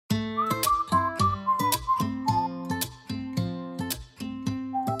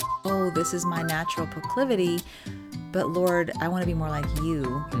oh, this is my natural proclivity, but Lord, I want to be more like you.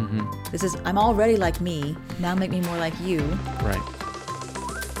 Mm-hmm. I'm already like me. Now make me more like you. Right.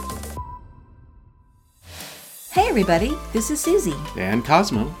 Hey everybody, this is Susie. And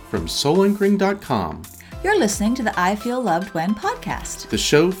Cosmo from soulanchoring.com. You're listening to the I Feel Loved When podcast. The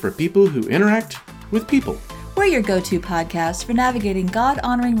show for people who interact with people. We're your go-to podcast for navigating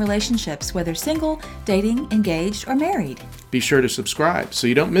God-honoring relationships, whether single, dating, engaged, or married. Be sure to subscribe so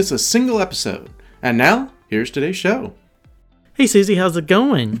you don't miss a single episode. And now, here's today's show. Hey, Susie, how's it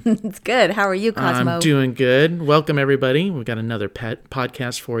going? It's good. How are you, Cosmo? I'm doing good. Welcome, everybody. We've got another pet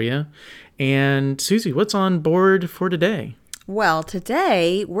podcast for you. And Susie, what's on board for today? Well,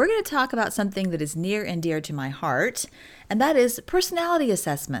 today we're going to talk about something that is near and dear to my heart, and that is personality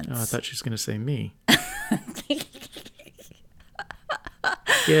assessments. Oh, I thought she was going to say me.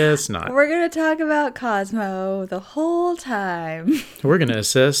 Guess not. We're going to talk about Cosmo the whole time. We're going to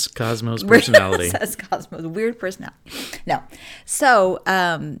assess Cosmo's personality. We're going to assess Cosmo's weird personality. No. So,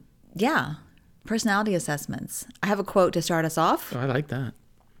 yeah, personality assessments. I have a quote to start us off. Oh, I like that.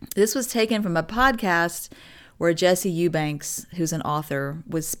 This was taken from a podcast where Jesse Eubanks, who's an author,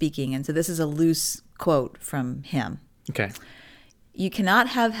 was speaking. And so this is a loose quote from him. Okay. You cannot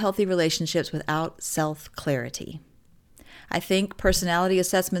have healthy relationships without self-clarity. I think personality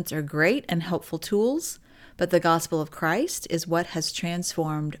assessments are great and helpful tools, but the gospel of Christ is what has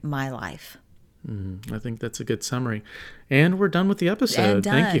transformed my life. I think that's a good summary. And we're done with the episode. And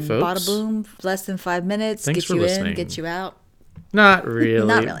done. Thank you, folks. Bada boom, less than 5 minutes. Thanks get for you listening. in, get you out. Not really.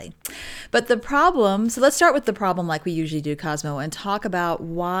 Not really. But the problem, so let's start with the problem like we usually do, Cosmo, and talk about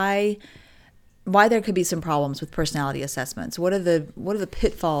why there could be some problems with personality assessments. What are the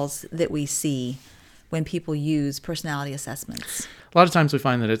pitfalls that we see when people use personality assessments? A lot of times we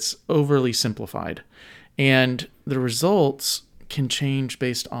find that it's overly simplified, and the results can change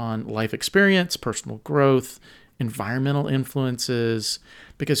based on life experience, personal growth, environmental influences,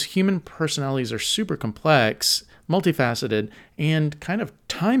 because human personalities are super complex, multifaceted, and kind of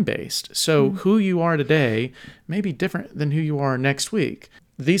time-based. So who you are today may be different than who you are next week.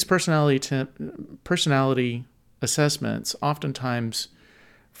 These personality assessments oftentimes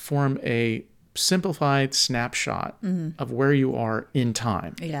form a simplified snapshot of where you are in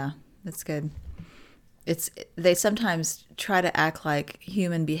time. Yeah, that's good. They sometimes try to act like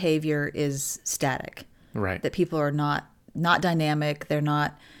human behavior is static. Right. That people are not dynamic.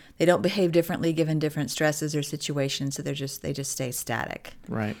 They don't behave differently given different stresses or situations. So they just stay static.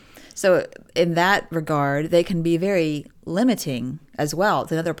 Right. So in that regard, they can be very limiting as well.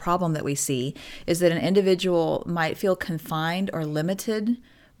 Another problem that we see is that an individual might feel confined or limited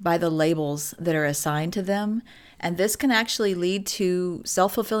by the labels that are assigned to them. And this can actually lead to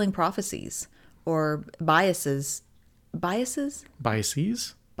self-fulfilling prophecies or biases. Biases?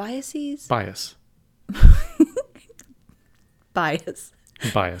 Biases? Biases? Bias. Bias.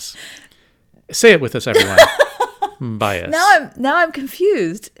 Bias. Say it with us, everyone. Bias. Now I'm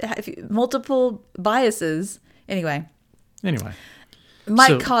confused. Multiple biases. Anyway.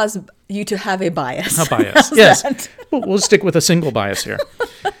 Might cause you to have a bias. A bias. Yes. We'll stick with a single bias here.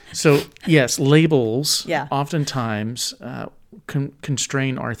 So, yes, labels oftentimes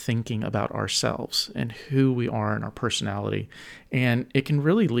constrain our thinking about ourselves and who we are and our personality. And it can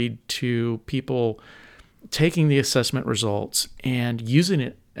really lead to people taking the assessment results and using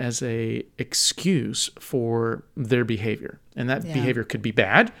it as a excuse for their behavior. And that behavior could be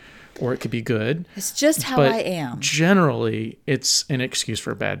bad or it could be good. It's just how I am. Generally, it's an excuse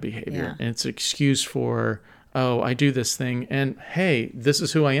for bad behavior. And it's an excuse for, oh, I do this thing and hey, this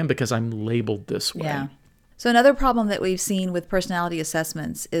is who I am because I'm labeled this way. Yeah. So another problem that we've seen with personality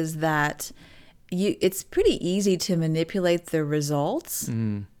assessments is that it's pretty easy to manipulate the results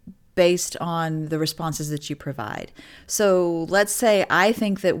based on the responses that you provide. So let's say I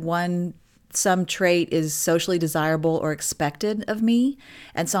think that some trait is socially desirable or expected of me,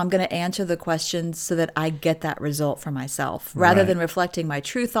 and so I'm going to answer the questions so that I get that result for myself. Rather than reflecting my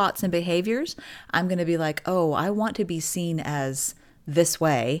true thoughts and behaviors, I'm going to be like, oh, I want to be seen as this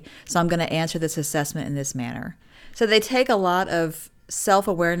way, so I'm going to answer this assessment in this manner. So they take a lot of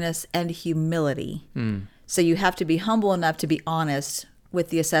self-awareness and humility. So you have to be humble enough to be honest with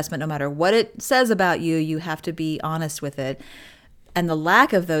the assessment. No matter what it says about you, you have to be honest with it. And the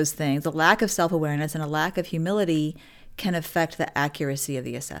lack of those things, the lack of self-awareness and a lack of humility can affect the accuracy of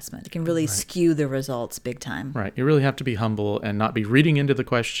the assessment. It can really skew the results big time. Right. You really have to be humble and not be reading into the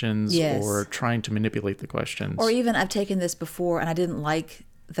questions or trying to manipulate the questions. Or even, I've taken this before and I didn't like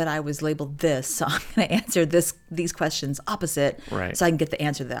that I was labeled this, so I'm going to answer these questions opposite so I can get the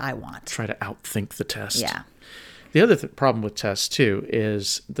answer that I want. Try to outthink the test. Yeah. The other problem with tests too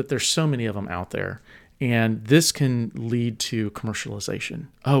is that there's so many of them out there. And this can lead to commercialization.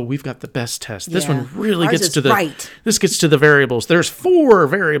 Oh, we've got the best test. This one really gets to this gets to the variables. There's 4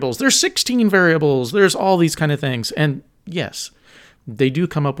 variables. There's 16 variables. There's all these kind of things. And yes, they do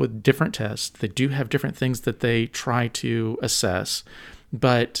come up with different tests. They do have different things that they try to assess.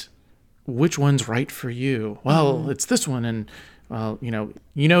 But which one's right for you? Well, it's this one. And well,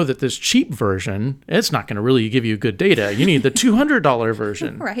 you know that this cheap version, it's not going to really give you good data. You need the $200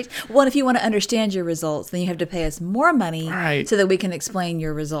 version. Right. Well, if you want to understand your results, then you have to pay us more money so that we can explain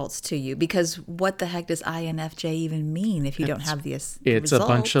your results to you. Because what the heck does INFJ even mean if you don't have the results? It's a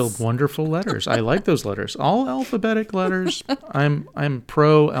bunch of wonderful letters. I like those letters. All alphabetic letters. I'm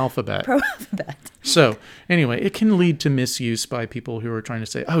pro-alphabet. Pro-alphabet. So anyway, it can lead to misuse by people who are trying to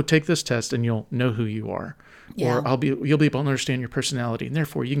say, oh, take this test and you'll know who you are. Yeah. Or you'll be able to understand your personality, and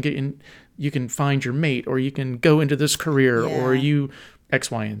therefore you can get in, you can find your mate, or you can go into this career, or you X,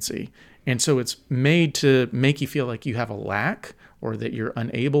 Y, and Z. And so it's made to make you feel like you have a lack, or that you're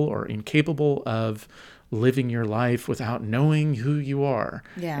unable or incapable of living your life without knowing who you are.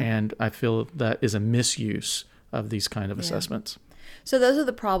 Yeah. And I feel that is a misuse of these kind of assessments. So those are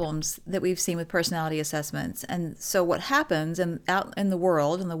the problems that we've seen with personality assessments. And so what happens out in the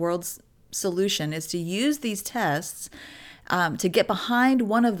world, and the world's solution is to use these tests to get behind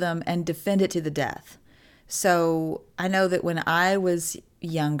one of them and defend it to the death. So I know that when I was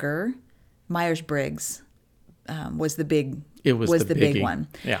younger, Myers-Briggs was the big big one.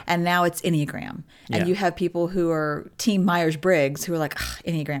 Yeah. And now it's Enneagram. And you have people who are Team Myers-Briggs who are like,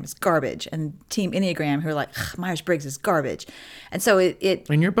 Enneagram is garbage. And Team Enneagram who are like, Myers-Briggs is garbage. And so it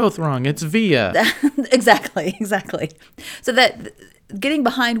And you're both wrong. It's VIA. Exactly. So that getting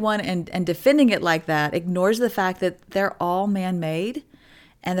behind one and defending it like that ignores the fact that they're all man-made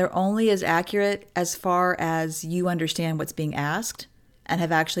and they're only as accurate as far as you understand what's being asked and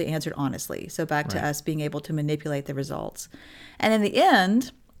have actually answered honestly. So back to us being able to manipulate the results. And in the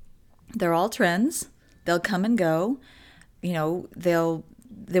end, they're all trends. They'll come and go.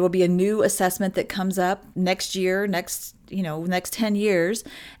 There will be a new assessment that comes up next year, next 10 years,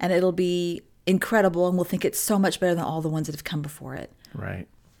 and it'll be incredible, and we'll think it's so much better than all the ones that have come before it. Right.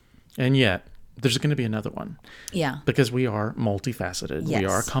 And yet, there's going to be another one. Yeah. Because we are multifaceted. Yes. We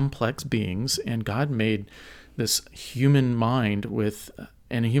are complex beings, and God made this human mind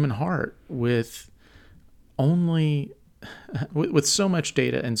and a human heart with only with so much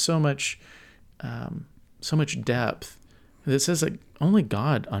data and so much depth that says that only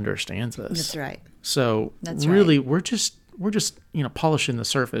God understands us. That's right. So really, we're just polishing the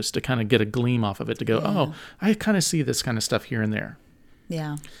surface to kind of get a gleam off of it to go, oh, I kind of see this kind of stuff here and there.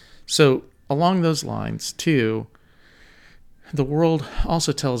 Yeah. So along those lines, too, the world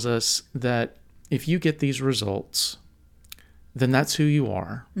also tells us that if you get these results, then that's who you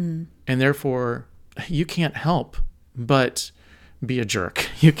are. Mm. And therefore, you can't help but be a jerk.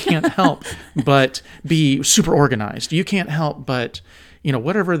 You can't help but be super organized. You can't help but,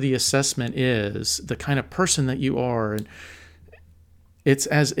 whatever the assessment is, the kind of person that you are. And it's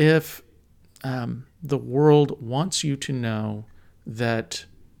as if the world wants you to know that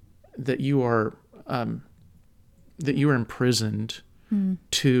you are imprisoned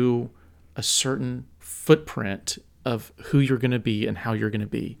to a certain footprint of who you're going to be and how you're going to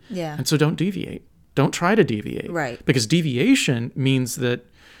be. Yeah. And so don't deviate. Don't try to deviate. Right. Because deviation means that,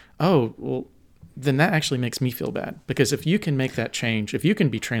 then that actually makes me feel bad. Because if you can make that change, if you can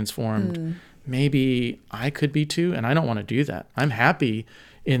be transformed, maybe I could be too, and I don't want to do that. I'm happy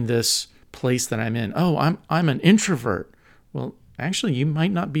in this place that I'm in. Oh, I'm an introvert. Well, actually, you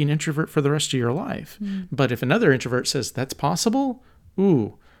might not be an introvert for the rest of your life. But if another introvert says that's possible,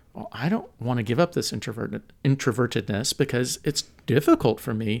 I don't want to give up this introvertedness because it's difficult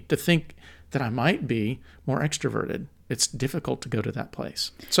for me to think that I might be more extroverted. It's difficult to go to that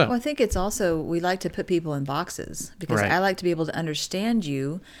place. So I think it's also, we like to put people in boxes because I like to be able to understand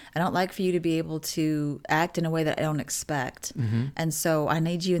you. I don't like for you to be able to act in a way that I don't expect. Mm-hmm. And so I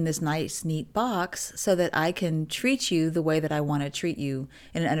need you in this nice, neat box so that I can treat you the way that I want to treat you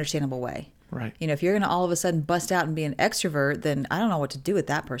in an understandable way. Right. If you're going to all of a sudden bust out and be an extrovert, then I don't know what to do with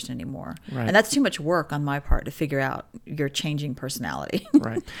that person anymore. Right. And that's too much work on my part to figure out your changing personality.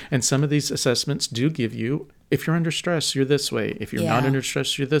 Right. And some of these assessments do give you, if you're under stress, you're this way. If you're not under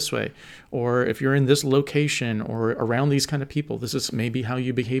stress, you're this way. Or if you're in this location or around these kind of people, this is maybe how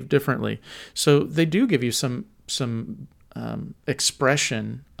you behave differently. So they do give you some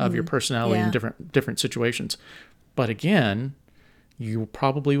expression of your personality in different situations. But again, you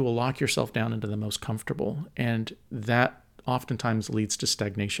probably will lock yourself down into the most comfortable, and that oftentimes leads to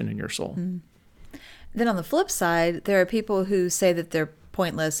stagnation in your soul. Then on the flip side, there are people who say that they're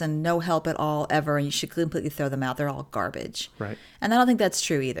pointless and no help at all ever, and you should completely throw them out. They're all garbage. Right. And I don't think that's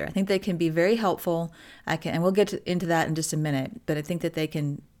true either. I think they can be very helpful. And we'll get into that in just a minute, but I think that they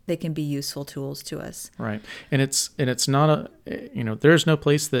can be useful tools to us. Right. And it's not there's no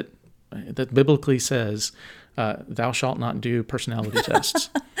place that biblically says, thou shalt not do personality tests.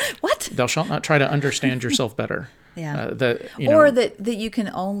 What? Thou shalt not try to understand yourself better. Yeah. That you can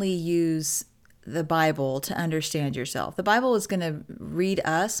only use the Bible to understand yourself. The Bible is going to read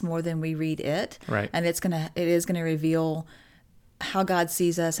us more than we read it. Right. And it is going to reveal how God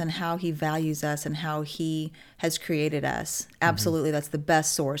sees us and how he values us and how he has created us. Absolutely. That's the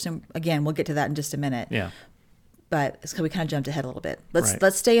best source. And again, we'll get to that in just a minute. Yeah. But we kind of jumped ahead a little bit.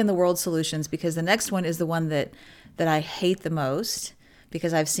 Let's stay in the world solutions, because the next one is the one that I hate the most,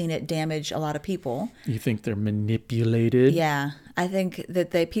 because I've seen it damage a lot of people. You think they're manipulated? Yeah. I think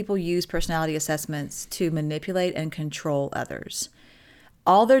that people use personality assessments to manipulate and control others.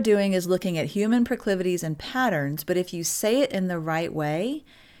 All they're doing is looking at human proclivities and patterns, but if you say it in the right way,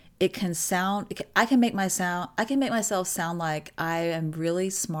 it can sound, I can make myself sound like I am really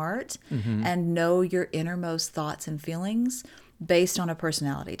smart and know your innermost thoughts and feelings based on a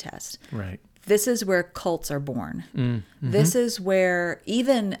personality test. Right. This is where cults are born. This is where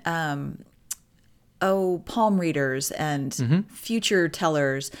even palm readers and future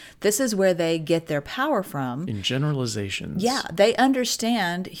tellers, this is where they get their power from. In generalizations. Yeah, they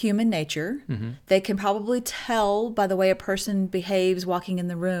understand human nature. They can probably tell by the way a person behaves walking in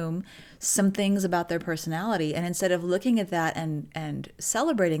the room some things about their personality. And instead of looking at that and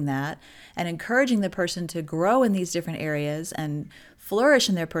celebrating that and encouraging the person to grow in these different areas and flourish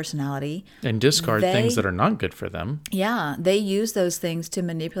in their personality. And discard things that are not good for them. Yeah, they use those things to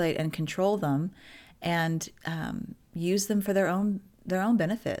manipulate and control them and use them for their own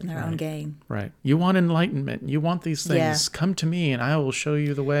benefit and their own gain. Right. You want enlightenment. You want these things. Yeah. Come to me and I will show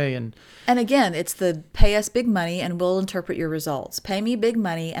you the way. And again, it's the pay us big money and we'll interpret your results. Pay me big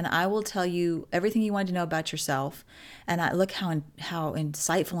money and I will tell you everything you want to know about yourself. And look how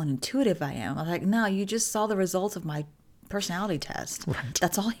insightful and intuitive I am. I'm like, no, you just saw the results of my personality test. Right.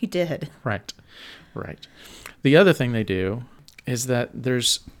 That's all you did. Right. The other thing they do is that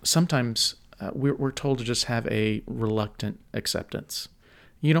there's sometimes we're told to just have a reluctant acceptance.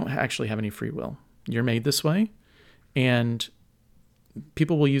 You don't actually have any free will. You're made this way, and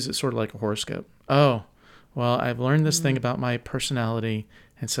people will use it sort of like a horoscope. Oh, well, I've learned this thing about my personality,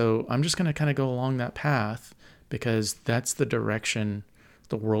 and so I'm just going to kind of go along that path because that's the direction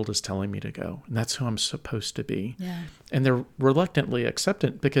the world is telling me to go, and that's who I'm supposed to be. Yeah. And they're reluctantly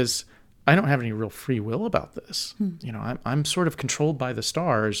acceptant because I don't have any real free will about this. I'm sort of controlled by the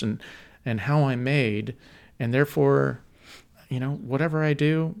stars and how I'm made, and therefore, whatever I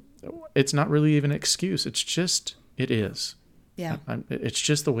do, it's not really even an excuse. It's just, it is. Yeah. It's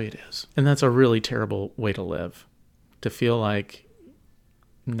just the way it is. And that's a really terrible way to live, to feel like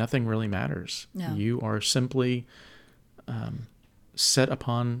nothing really matters. Yeah. You are simply set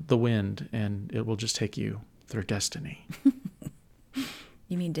upon the wind, and it will just take you through destiny.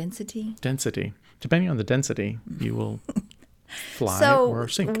 You mean density? Density. Depending on the density, you will fly or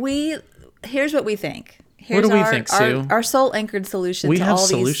sink. Here's what we think. What do we think, Sue? Our soul-anchored solution to all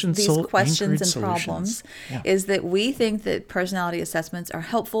these questions and problems is that we think that personality assessments are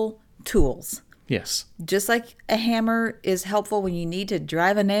helpful tools. Yes. Just like a hammer is helpful when you need to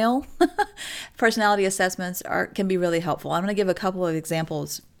drive a nail, personality assessments can be really helpful. I'm going to give a couple of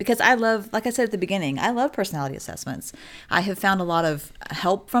examples because like I said at the beginning, I love personality assessments. I have found a lot of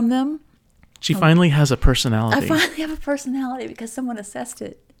help from them. She finally has a personality. I finally have a personality because someone assessed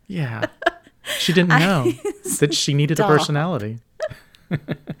it. Yeah. She didn't know that she needed a personality.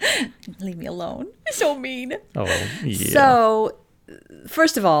 Leave me alone. You're so mean. Oh, yeah. So,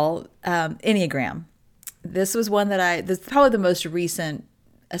 first of all, Enneagram. This was one this is probably the most recent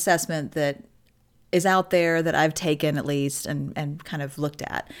assessment that is out there that I've taken at least and kind of looked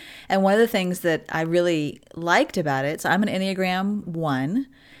at. And one of the things that I really liked about it, so I'm an Enneagram 1,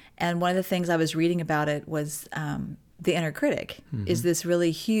 and one of the things I was reading about it was the inner critic is this really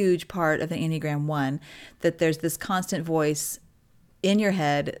huge part of the Enneagram 1, that there's this constant voice in your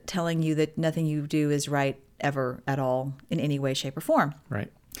head telling you that nothing you do is right ever at all in any way, shape, or form.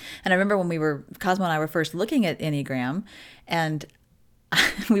 Right. And I remember when Cosmo and I were first looking at Enneagram, and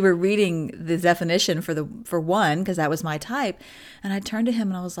we were reading the definition for 1, because that was my type, and I turned to him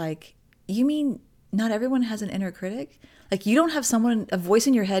and I was like, you mean not everyone has an inner critic? Like, you don't have a voice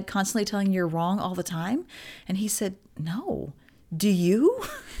in your head constantly telling you you're wrong all the time? And he said, no, do you?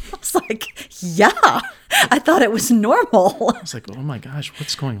 I was like, yeah, I thought it was normal. I was like, oh my gosh,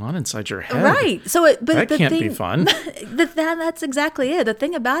 what's going on inside your head? Right. So, but that can't be fun. That's exactly it. The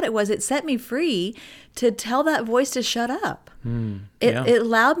thing about it was it set me free to tell that voice to shut up. It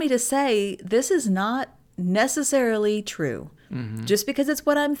allowed me to say, this is not necessarily true. Just because it's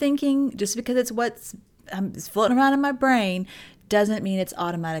what I'm thinking, just because it's what's floating around in my brain, doesn't mean it's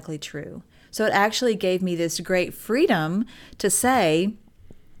automatically true. So it actually gave me this great freedom to say,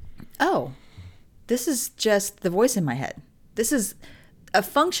 oh, this is just the voice in my head. This is a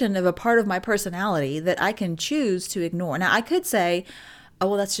function of a part of my personality that I can choose to ignore. Now, I could say, oh,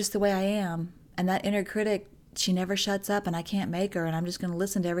 well, that's just the way I am. And that inner critic, she never shuts up and I can't make her. And I'm just going to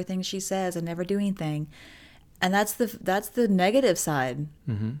listen to everything she says and never do anything. And that's the negative side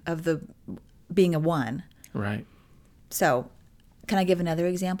of the being a one. Right. So can I give another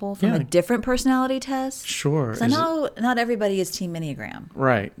example from a different personality test? Sure. Because I know not everybody is Team Enneagram.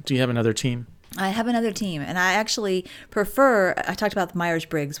 Right. Do you have another team? I have another team, and I actually prefer, I talked about the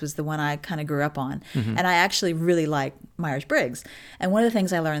Myers-Briggs was the one I kind of grew up on, and I actually really like Myers-Briggs. And one of the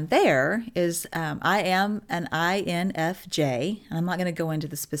things I learned there is I am an INFJ, and I'm not going to go into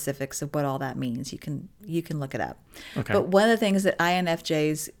the specifics of what all that means. You can look it up. Okay. But one of the things that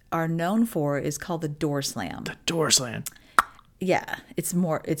INFJs are known for is called the door slam. The door slam. Yeah, it's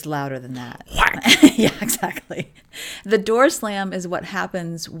louder than that. Yeah, exactly. The door slam is what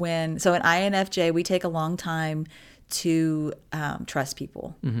happens so in INFJ, we take a long time to trust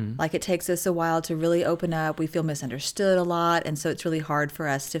people. Like it takes us a while to really open up. We feel misunderstood a lot. And so it's really hard for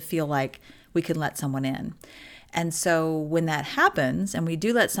us to feel like we can let someone in. And so when that happens and we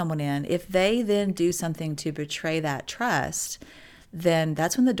do let someone in, if they then do something to betray that trust, then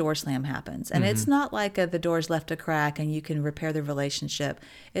that's when the door slam happens. And it's not like the door's left a crack and you can repair the relationship.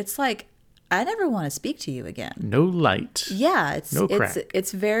 It's like, I never want to speak to you again. No light. Yeah. No crack.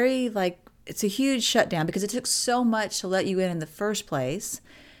 It's very it's a huge shutdown because it took so much to let you in the first place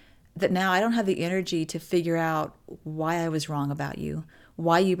that now I don't have the energy to figure out why I was wrong about you,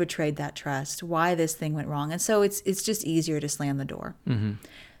 why you betrayed that trust, why this thing went wrong. And so it's just easier to slam the door.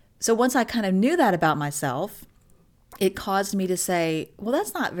 So once I kind of knew that about myself, it caused me to say, well,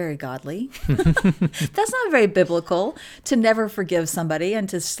 that's not very godly. That's not very biblical to never forgive somebody and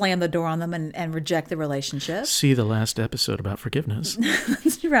to slam the door on them and reject the relationship. See the last episode about forgiveness.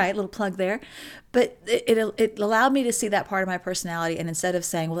 That's right, little plug there. But it allowed me to see that part of my personality. And instead of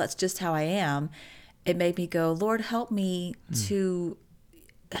saying, well, that's just how I am, it made me go, Lord, help me to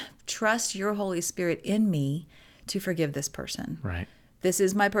trust your Holy Spirit in me to forgive this person. Right. This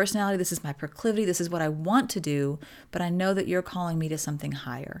is my personality. This is my proclivity. This is what I want to do. But I know that you're calling me to something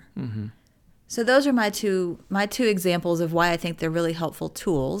higher. So those are my two examples of why I think they're really helpful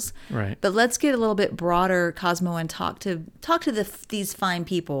tools. Right. But let's get a little bit broader, Cosmo, and talk to these fine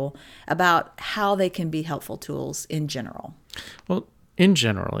people about how they can be helpful tools in general. Well, in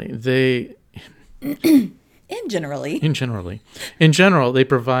general, they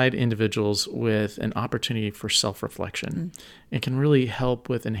provide individuals with an opportunity for self-reflection and can really help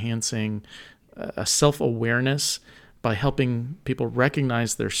with enhancing a self-awareness by helping people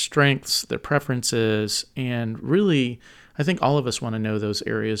recognize their strengths, their preferences, and really, I think all of us want to know those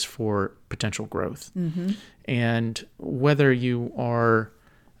areas for potential growth. And whether you are,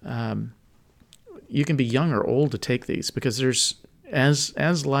 you can be young or old to take these, because there's,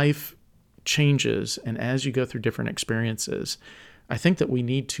 as life changes and as you go through different experiences, I think that we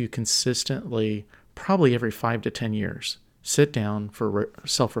need to consistently, probably every 5 to 10 years, sit down for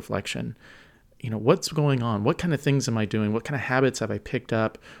self-reflection. What's going on? What kind of things am I doing? What kind of habits have I picked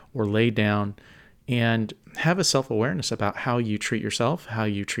up or laid down? And have a self-awareness about how you treat yourself, how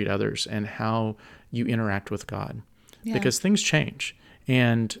you treat others, and how you interact with God. Yeah. Because things change.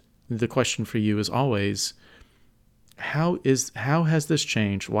 And the question for you is always, how has this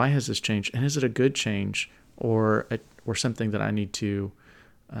changed? Why has this changed? And is it a good change or something that I need to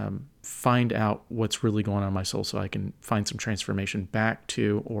find out what's really going on in my soul so I can find some transformation back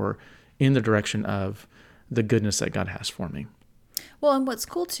to or in the direction of the goodness that God has for me? Well, and what's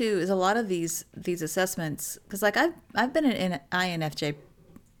cool too is a lot of these assessments, because like I've been in INFJ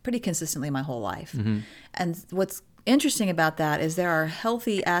pretty consistently my whole life, and what's interesting about that is there are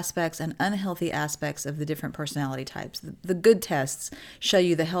healthy aspects and unhealthy aspects of the different personality types. The good tests show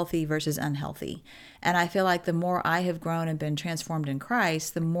you the healthy versus unhealthy. And I feel like the more I have grown and been transformed in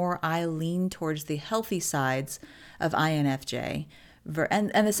Christ, the more I lean towards the healthy sides of INFJ.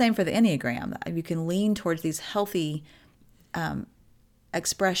 And the same for the Enneagram. You can lean towards these healthy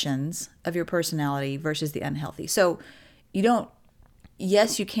expressions of your personality versus the unhealthy. So you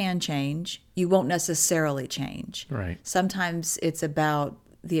yes, you can change. You won't necessarily change. Right. Sometimes it's about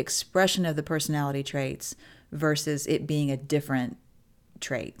the expression of the personality traits versus it being a different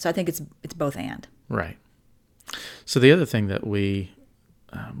trait. So I think it's both and. Right. So the other thing that we,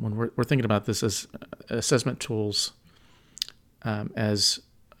 when we're thinking about this as assessment tools, as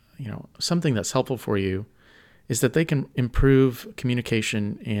something that's helpful for you, is that they can improve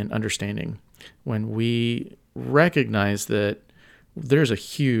communication and understanding. When we recognize that there's a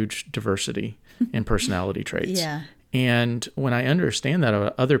huge diversity in personality traits. Yeah. And when I understand that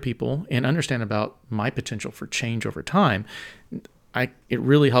about other people and understand about my potential for change over time, it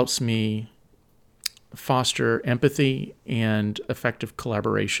really helps me foster empathy and effective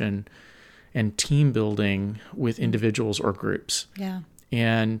collaboration and team building with individuals or groups. Yeah.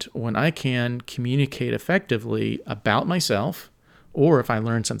 And when I can communicate effectively about myself, or if I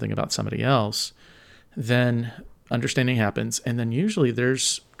learn something about somebody else, then understanding happens. And then usually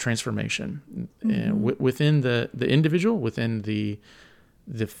there's transformation within the individual, within the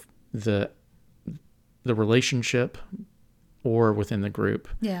relationship, or within the group.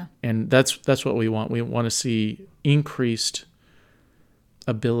 Yeah. And that's what we want. We want to see increased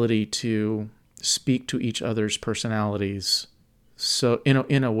ability to speak to each other's personalities, so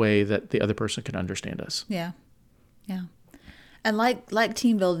in a way that the other person can understand us. Yeah. Yeah. And like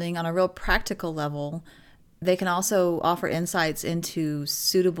team building on a real practical level, they can also offer insights into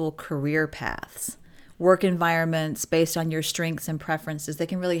suitable career paths, work environments based on your strengths and preferences. They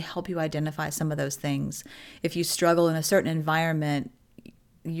can really help you identify some of those things. If you struggle in a certain environment,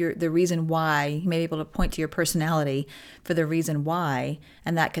 the reason why, you may be able to point to your personality for the reason why,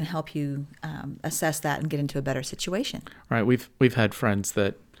 and that can help you assess that and get into a better situation. Right. We've had friends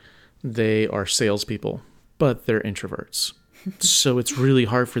that they are salespeople, but they're introverts. So it's really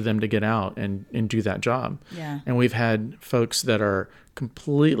hard for them to get out and do that job. Yeah. And we've had folks that are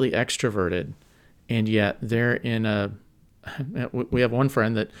completely extroverted, and yet they're we have one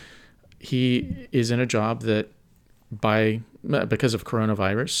friend that he is in a job that because of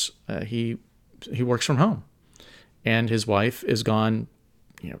coronavirus, he works from home, and his wife is gone,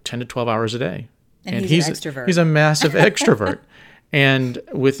 10 to 12 hours a day. And he's an extrovert. He's a massive extrovert. And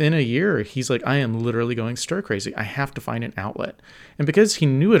within a year, he's like, I am literally going stir crazy. I have to find an outlet. And because he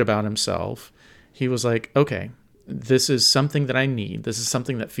knew it about himself, he was like, okay, this is something that I need. This is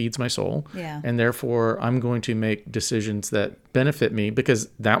something that feeds my soul. Yeah. And therefore, I'm going to make decisions that benefit me, because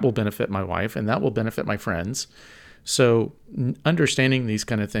that will benefit my wife and that will benefit my friends. So understanding these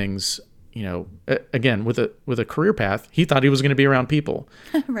kind of things, again, with a career path, he thought he was going to be around people.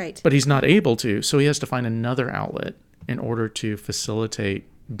 Right. But he's not able to. So he has to find another outlet in order to facilitate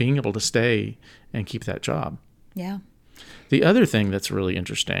being able to stay and keep that job. Yeah. The other thing that's really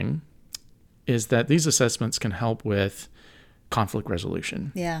interesting is that these assessments can help with conflict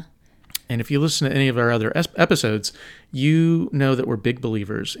resolution. Yeah. And if you listen to any of our other episodes, you know that we're big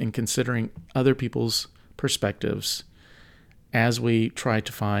believers in considering other people's perspectives as we try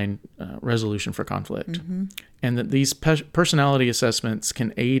to find resolution for conflict. Mm-hmm. And that these personality assessments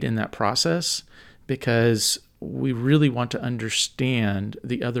can aid in that process, because we really want to understand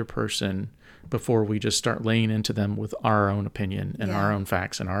the other person before we just start laying into them with our own opinion and our own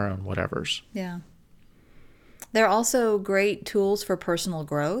facts and our own whatevers. Yeah. They're also great tools for personal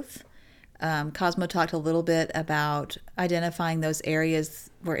growth. Cosmo talked a little bit about identifying those areas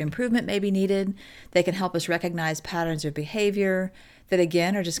where improvement may be needed. They can help us recognize patterns of behavior that,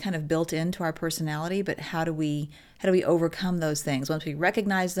 again, are just kind of built into our personality. But how do we overcome those things? Once we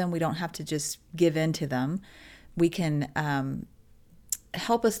recognize them, we don't have to just give in to them. We can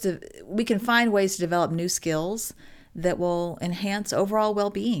we can find ways to develop new skills that will enhance overall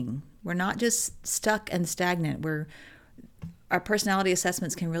well-being. We're not just stuck and stagnant. Our personality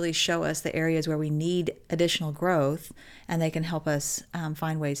assessments can really show us the areas where we need additional growth, and they can help us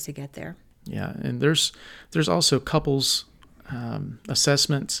find ways to get there. Yeah, and there's also couples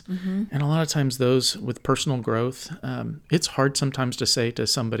assessments, mm-hmm. and a lot of times those with personal growth, it's hard sometimes to say to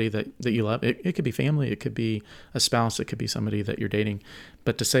somebody that you love. It could be family, it could be a spouse, it could be somebody that you're dating,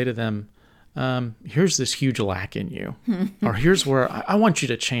 but to say to them, here's this huge lack in you, or here's where I want you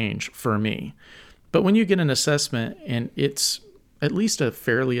to change for me. But when you get an assessment and it's at least a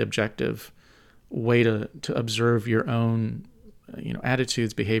fairly objective way to observe your own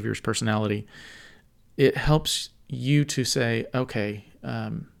attitudes, behaviors, personality, it helps you to say, okay,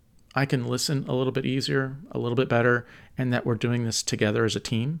 I can listen a little bit easier, a little bit better, and that we're doing this together as a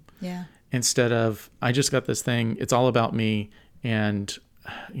team. Yeah. Instead of, I just got this thing, it's all about me, and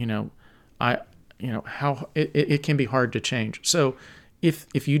how it can be hard to change. So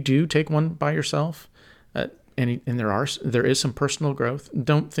if you do take one by yourself, and And there is some personal growth.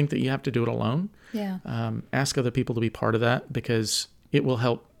 Don't think that you have to do it alone. Yeah. Ask other people to be part of that, because it will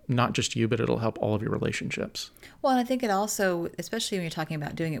help not just you, but it'll help all of your relationships. Well, and I think it also, especially when you're talking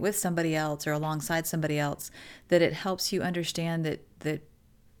about doing it with somebody else or alongside somebody else, that it helps you understand that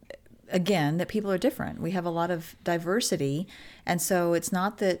again, that people are different. We have a lot of diversity. And so it's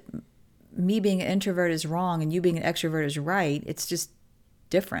not that me being an introvert is wrong and you being an extrovert is right. It's just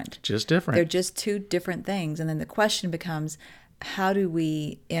different. Just different. They're just two different things. And then the question becomes, how do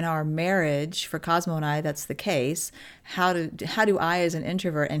we, in our marriage, for Cosmo and I, that's the case, how do I as an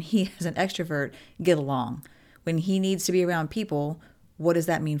introvert and he as an extrovert get along? When he needs to be around people, what does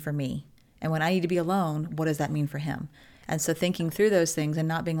that mean for me? And when I need to be alone, what does that mean for him? And so thinking through those things and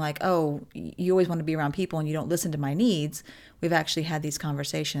not being like, oh, you always want to be around people and you don't listen to my needs, we've actually had these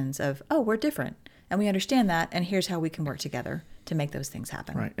conversations of, oh, we're different. And we understand that, and here's how we can work together to make those things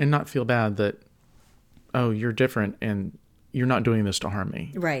happen. Right. And not feel bad that, oh, you're different and you're not doing this to harm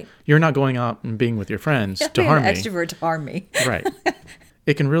me. Right. You're not going out and being with your friends to harm me. An extrovert to harm me. Right.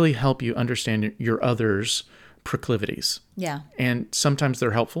 It can really help you understand your others' proclivities. Yeah. And sometimes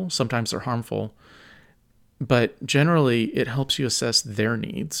they're helpful, sometimes they're harmful. But generally, it helps you assess their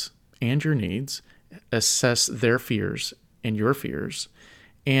needs and your needs, assess their fears and your fears,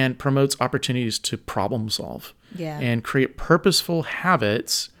 and promotes opportunities to problem solve. Yeah. And create purposeful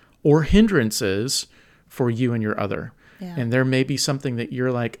habits or hindrances for you and your other. Yeah. And there may be something that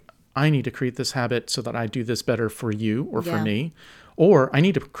you're like, I need to create this habit so that I do this better for you or for me. Or I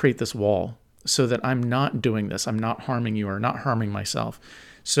need to create this wall so that I'm not doing this. I'm not harming you or not harming myself.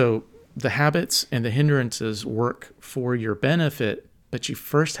 So the habits and the hindrances work for your benefit, but you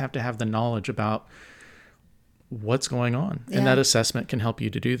first have to have the knowledge about what's going on. Yeah. And that assessment can help you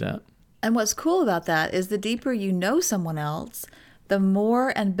to do that. And what's cool about that is the deeper you know someone else, the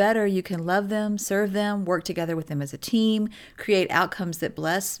more and better you can love them, serve them, work together with them as a team, create outcomes that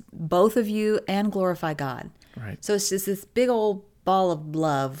bless both of you and glorify God. Right. So it's just this big old ball of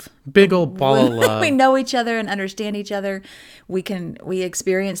love. Big old ball of love. We know each other and understand each other. We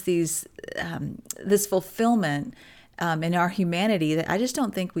experience these this fulfillment in our humanity that I just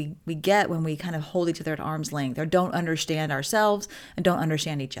don't think we get when we kind of hold each other at arm's length or don't understand ourselves and don't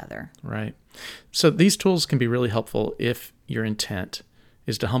understand each other. Right. So these tools can be really helpful if your intent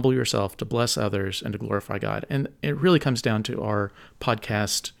is to humble yourself, to bless others, and to glorify God. And it really comes down to our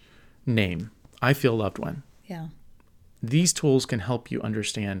podcast name, I Feel Loved When. Yeah. These tools can help you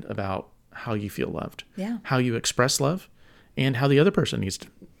understand about how you feel loved, how you express love, and how the other person needs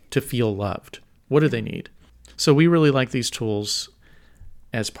to feel loved. What do they need? So we really like these tools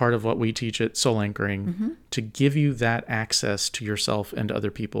as part of what we teach at Soul Anchoring to give you that access to yourself and to other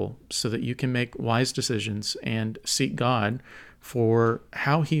people so that you can make wise decisions and seek God for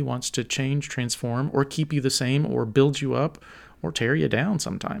how he wants to change, transform, or keep you the same, or build you up, or tear you down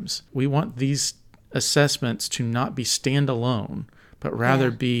sometimes. We want these assessments to not be standalone, but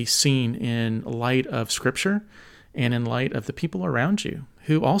rather be seen in light of Scripture and in light of the people around you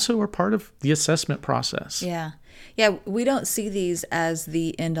who also are part of the assessment process. Yeah. Yeah, we don't see these as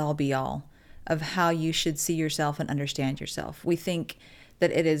the end-all be-all of how you should see yourself and understand yourself. We think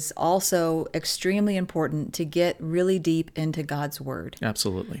that it is also extremely important to get really deep into God's Word.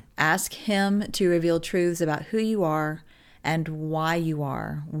 Absolutely. Ask Him to reveal truths about who you are and why you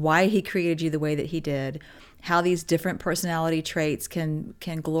are, why He created you the way that He did, how these different personality traits can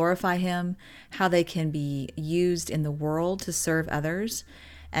glorify Him, how they can be used in the world to serve others.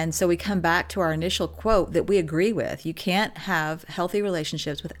 And so we come back to our initial quote that we agree with. You can't have healthy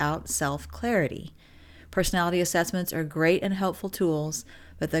relationships without self-clarity. Personality assessments are great and helpful tools,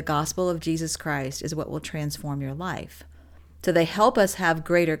 but the gospel of Jesus Christ is what will transform your life. So they help us have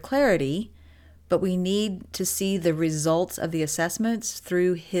greater clarity, but we need to see the results of the assessments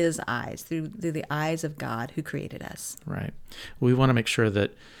through His eyes, through the eyes of God who created us. Right. We want to make sure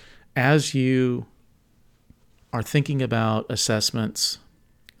that as you are thinking about assessments,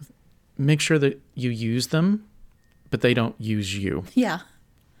 make sure that you use them, but they don't use you. Yeah.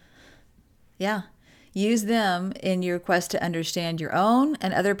 Yeah. Use them in your quest to understand your own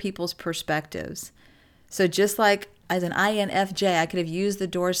and other people's perspectives. So just like as an INFJ, I could have used the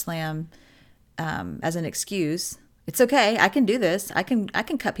door slam as an excuse. It's okay. I can do this. I can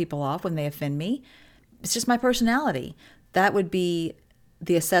cut people off when they offend me. It's just my personality. That would be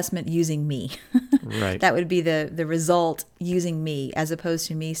the assessment using me. Right. That would be the result using me, as opposed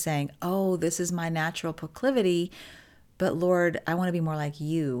to me saying, oh, this is my natural proclivity, but Lord, I want to be more like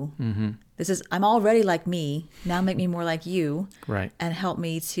you. Mm-hmm. I'm already like me. Now make me more like you. Right. And help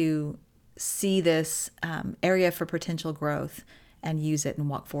me to see this area for potential growth and use it and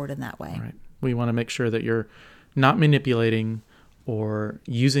walk forward in that way. Right. We want to make sure that you're not manipulating or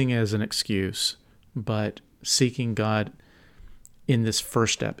using it as an excuse, but seeking God in this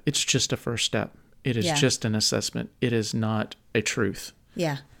first step. It's just a first step. It is just an assessment. It is not a truth.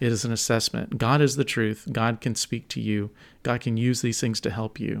 Yeah. It is an assessment. God is the truth. God can speak to you. God can use these things to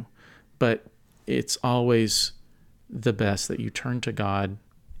help you. But it's always the best that you turn to God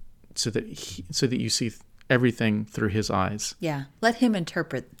so that you see everything through his eyes. Yeah. Let him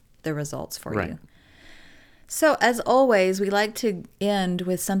interpret the results for you. So as always, we like to end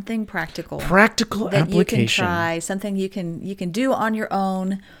with something practical. Practical that application. You can try, something you can do on your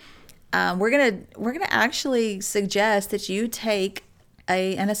own. We're gonna actually suggest that you take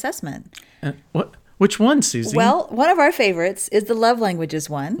an assessment. Which one, Susie? Well, one of our favorites is the love languages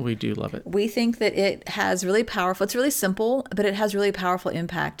one. We do love it. We think that it has really powerful. It's really simple, but it has really powerful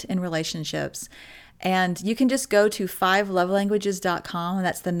impact in relationships. And you can just go to 5lovelanguages.com, and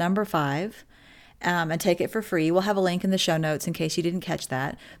that's the number 5. And take it for free. We'll have a link in the show notes in case you didn't catch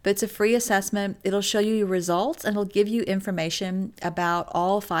that. But it's a free assessment. It'll show you your results, and it'll give you information about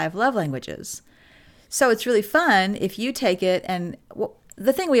all 5 love languages. So it's really fun if you take it. And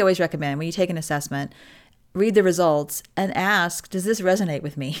the thing we always recommend when you take an assessment, read the results and ask, does this resonate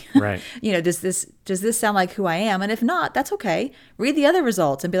with me? Right. Does this sound like who I am? And if not, that's okay. Read the other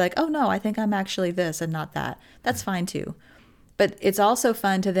results and be like, oh no, I think I'm actually this and not that. That's fine too. But it's also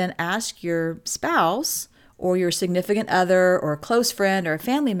fun to then ask your spouse or your significant other or a close friend or a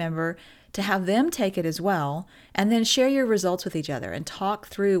family member to have them take it as well, and then share your results with each other and talk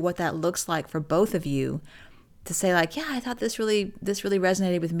through what that looks like for both of you, to say like, yeah, I thought this really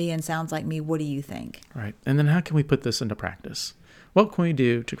resonated with me and sounds like me. What do you think? Right. And then how can we put this into practice? What can we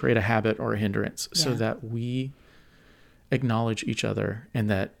do to create a habit or a hindrance so that we acknowledge each other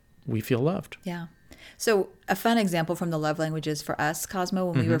and that we feel loved? Yeah. So a fun example from the love languages for us, Cosmo,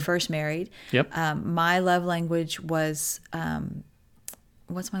 when we were first married. Yep. My love language was,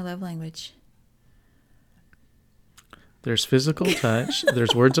 what's my love language? There's physical touch.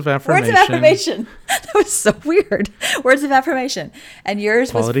 There's words of affirmation. Words of affirmation. That was so weird. Words of affirmation. And yours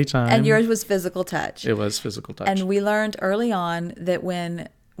quality time. And yours was physical touch. It was physical touch. And we learned early on that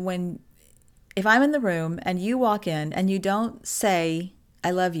if I'm in the room and you walk in and you don't say, I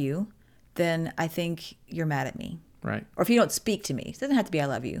love you, then I think you're mad at me. Right. Or if you don't speak to me, it doesn't have to be I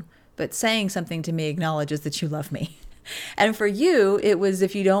love you, but saying something to me acknowledges that you love me. And for you, it was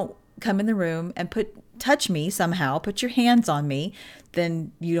if you don't come in the room and touch me somehow, put your hands on me,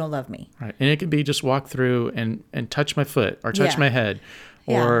 then you don't love me. Right. And it could be just walk through and touch my foot or touch my head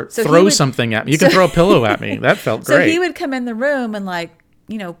or so throw something at me. You can throw a pillow at me. That felt great. So he would come in the room and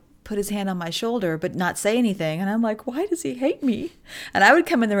put his hand on my shoulder but not say anything. And I'm like, why does he hate me? And I would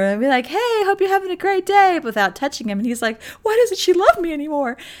come in the room and be like, hey, hope you're having a great day, without touching him. And he's like, why doesn't she love me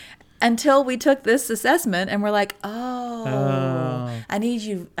anymore? Until we took this assessment and we're like, I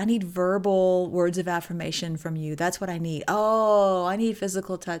need verbal words of affirmation from you. That's what I need. Oh, I need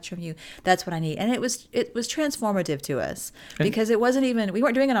physical touch from you. That's what I need. And it was transformative to us because we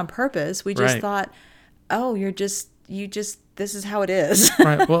weren't doing it on purpose. We just thought, oh, this is how it is.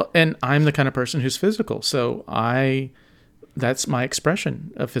 Right. Well, and I'm the kind of person who's physical. So that's my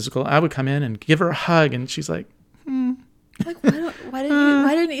expression of physical. I would come in and give her a hug and she's like, Like, why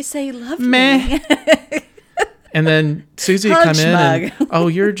didn't you say you loved me? And then Susie would come in and, oh,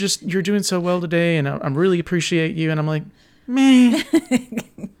 you're doing so well today, and I really appreciate you. And I'm like, meh.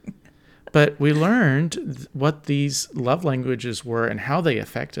 But we learned what these love languages were and how they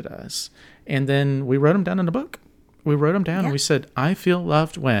affected us. And then we wrote them down in a book. We wrote them down and we said, I feel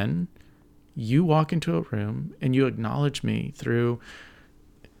loved when you walk into a room and you acknowledge me through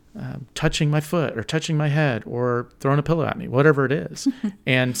touching my foot or touching my head or throwing a pillow at me, whatever it is.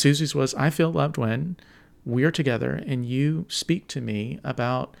 And Susie's was, I feel loved when we're together and you speak to me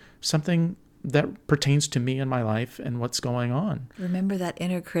about something that pertains to me in my life and what's going on. Remember that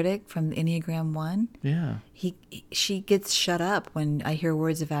inner critic from Enneagram 1? Yeah. She gets shut up when I hear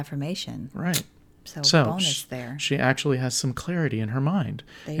words of affirmation. Right. So bonus there. She actually has some clarity in her mind.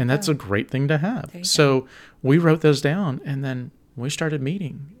 And that's a great thing to have. So we wrote those down and then we started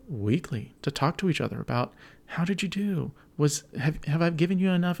meeting weekly to talk to each other about how did you do? Have I given you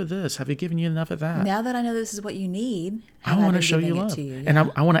enough of this? Have you given you enough of that? Now that I know this is what you need, I want to show you love. And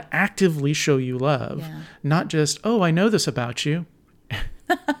I want to actively show you love. Yeah. Not just, oh, I know this about you.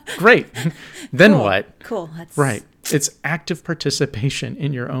 Great. Then cool. What? Cool. Right. It's active participation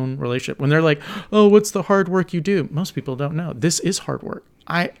in your own relationship. When they're like, oh, what's the hard work you do? Most people don't know. This is hard work.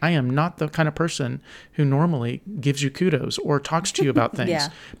 I am not the kind of person who normally gives you kudos or talks to you about things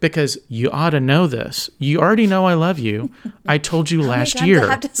because you ought to know this. You already know I love you. I told you last year.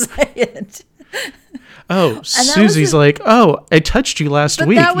 I have to say it. Oh, Susie's like, oh, I touched you last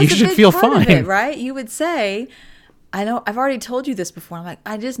week. You should feel fine. It, right? You would say, I've already told you this before. I'm like,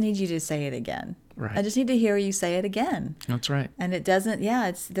 I just need you to say it again. Right. I just need to hear you say it again. That's right. And it doesn't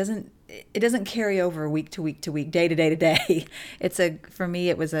carry over week to week to week, day to day to day. For me,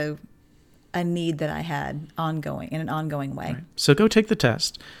 it was a need that I had in an ongoing way. Right. So go take the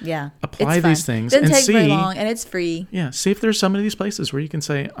test. Yeah. Apply these things and see. It doesn't take very see. long, and it's free. Yeah. See if there's some of these places where you can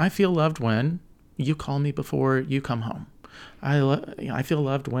say, I feel loved when you call me before you come home. I feel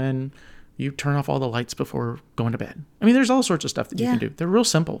loved when you turn off all the lights before going to bed. I mean, there's all sorts of stuff that you can do. They're real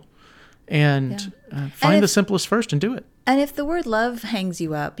simple. And find the simplest first and do it. And if the word love hangs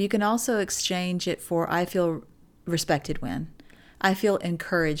you up, you can also exchange it for I feel respected when. I feel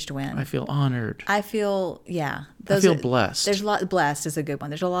encouraged when. I feel honored. I feel, I feel blessed. There's a lot. Blessed is a good one.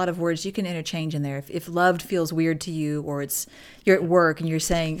 There's a lot of words you can interchange in there. If loved feels weird to you, or you're at work and you're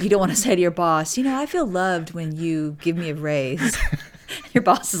saying, you don't want to say to your boss, I feel loved when you give me a raise. Your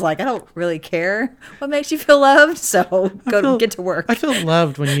boss is like, I don't really care what makes you feel loved, so get to work. I feel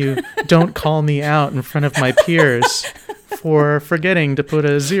loved when you don't call me out in front of my peers for forgetting to put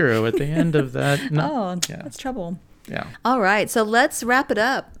a 0 at the end of that. That's trouble. Yeah. All right, so let's wrap it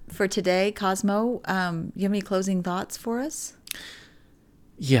up for today. Cosmo, you have any closing thoughts for us?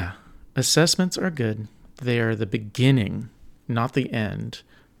 Yeah. Assessments are good. They are the beginning, not the end,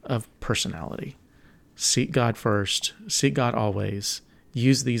 of personality. Seek God first. Seek God always.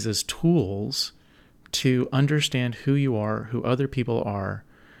 Use these as tools to understand who you are, who other people are,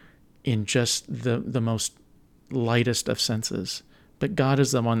 in just the most lightest of senses. But God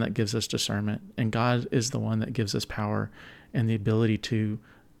is the one that gives us discernment, and God is the one that gives us power and the ability to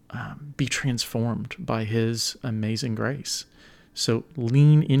be transformed by His amazing grace. So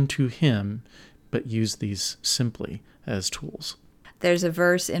lean into Him, but use these simply as tools. There's a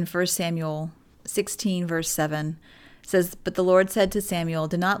verse in 1 Samuel 16, verse 7. It says, but the Lord said to Samuel,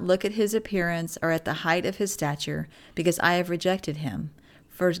 do not look at his appearance or at the height of his stature, because I have rejected him.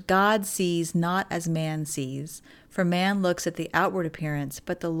 For God sees not as man sees. For man looks at the outward appearance,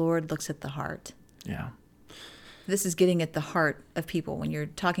 but the Lord looks at the heart. Yeah. This is getting at the heart of people. When you're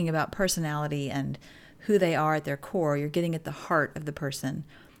talking about personality and who they are at their core, you're getting at the heart of the person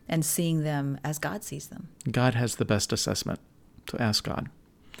and seeing them as God sees them. God has the best assessment, so ask God.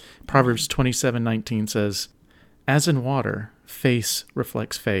 Proverbs 27:19 says, as in water, face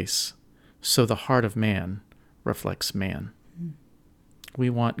reflects face, so the heart of man reflects man. We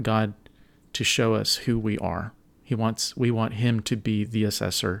want God to show us who we are. We want Him to be the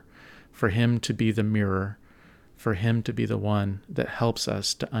assessor, for Him to be the mirror, for Him to be the one that helps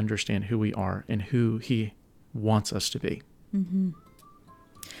us to understand who we are and who He wants us to be. Mm-hmm.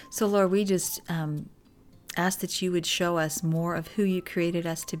 So, Lord, we just ask that you would show us more of who you created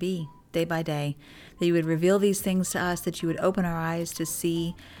us to be day by day, that you would reveal these things to us, that you would open our eyes to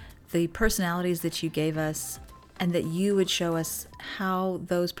see the personalities that you gave us, and that you would show us how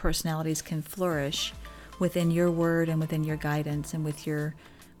those personalities can flourish within your word and within your guidance and with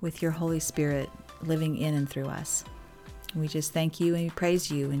your Holy Spirit living in and through us. We just thank you and we praise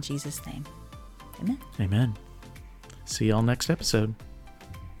you in Jesus' name. Amen. Amen. See y'all next episode.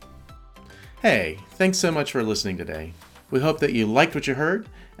 Hey, thanks so much for listening today. We hope that you liked what you heard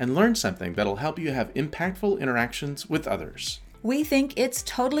and learned something that'll help you have impactful interactions with others. We think it's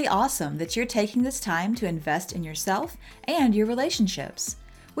totally awesome that you're taking this time to invest in yourself and your relationships.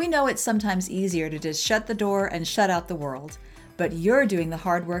 We know it's sometimes easier to just shut the door and shut out the world, but you're doing the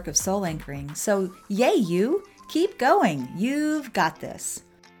hard work of soul anchoring. So yay you! Keep going. You've got this.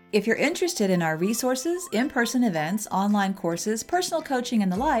 If you're interested in our resources, in-person events, online courses, personal coaching,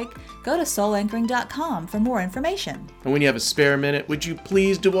 and the like, go to soulanchoring.com for more information. And when you have a spare minute, would you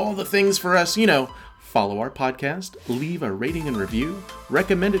please do all the things for us? Follow our podcast, leave a rating and review,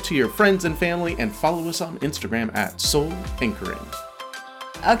 recommend it to your friends and family, and follow us on Instagram at Soul Anchoring.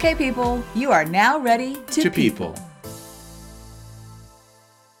 Okay, people, you are now ready to people.